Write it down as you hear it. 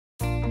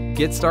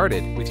Get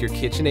started with your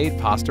KitchenAid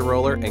pasta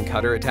roller and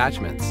cutter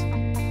attachments.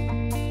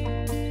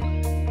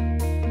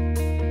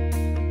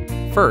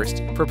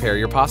 First, prepare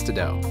your pasta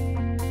dough.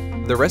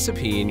 The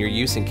recipe in your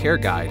use and care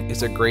guide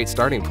is a great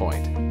starting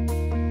point.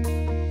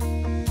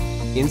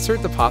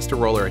 Insert the pasta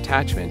roller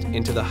attachment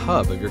into the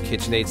hub of your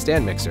KitchenAid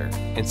stand mixer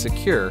and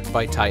secure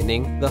by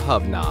tightening the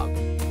hub knob.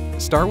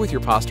 Start with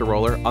your pasta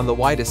roller on the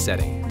widest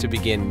setting to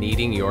begin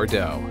kneading your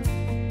dough.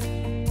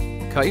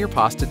 Cut your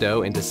pasta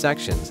dough into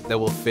sections that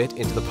will fit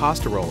into the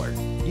pasta roller,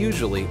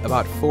 usually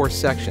about 4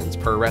 sections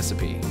per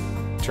recipe.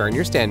 Turn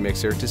your stand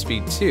mixer to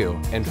speed 2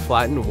 and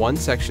flatten one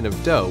section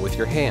of dough with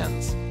your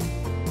hands.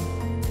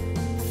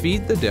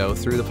 Feed the dough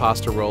through the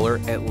pasta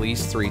roller at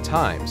least 3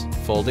 times,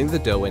 folding the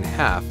dough in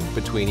half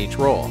between each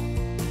roll.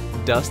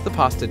 Dust the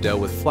pasta dough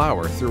with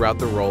flour throughout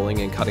the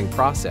rolling and cutting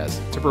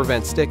process to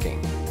prevent sticking.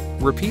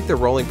 Repeat the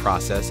rolling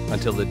process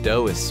until the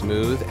dough is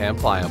smooth and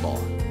pliable.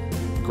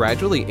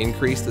 Gradually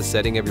increase the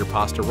setting of your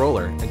pasta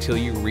roller until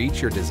you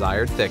reach your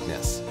desired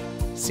thickness.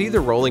 See the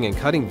rolling and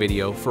cutting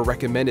video for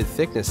recommended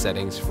thickness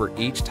settings for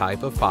each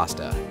type of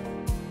pasta.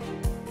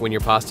 When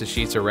your pasta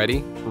sheets are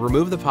ready,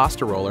 remove the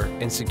pasta roller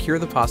and secure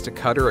the pasta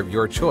cutter of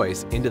your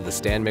choice into the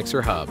stand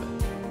mixer hub.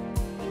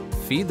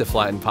 Feed the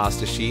flattened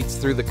pasta sheets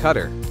through the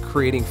cutter,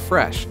 creating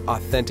fresh,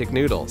 authentic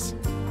noodles.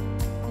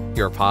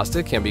 Your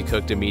pasta can be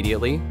cooked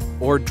immediately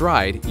or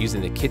dried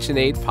using the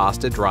KitchenAid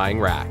pasta drying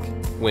rack.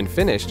 When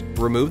finished,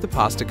 remove the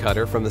pasta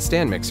cutter from the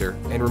stand mixer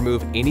and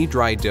remove any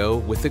dry dough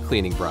with the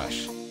cleaning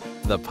brush.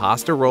 The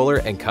pasta roller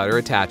and cutter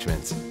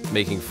attachments,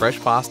 making fresh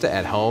pasta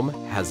at home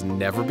has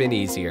never been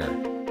easier.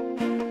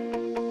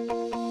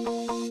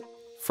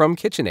 From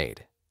KitchenAid.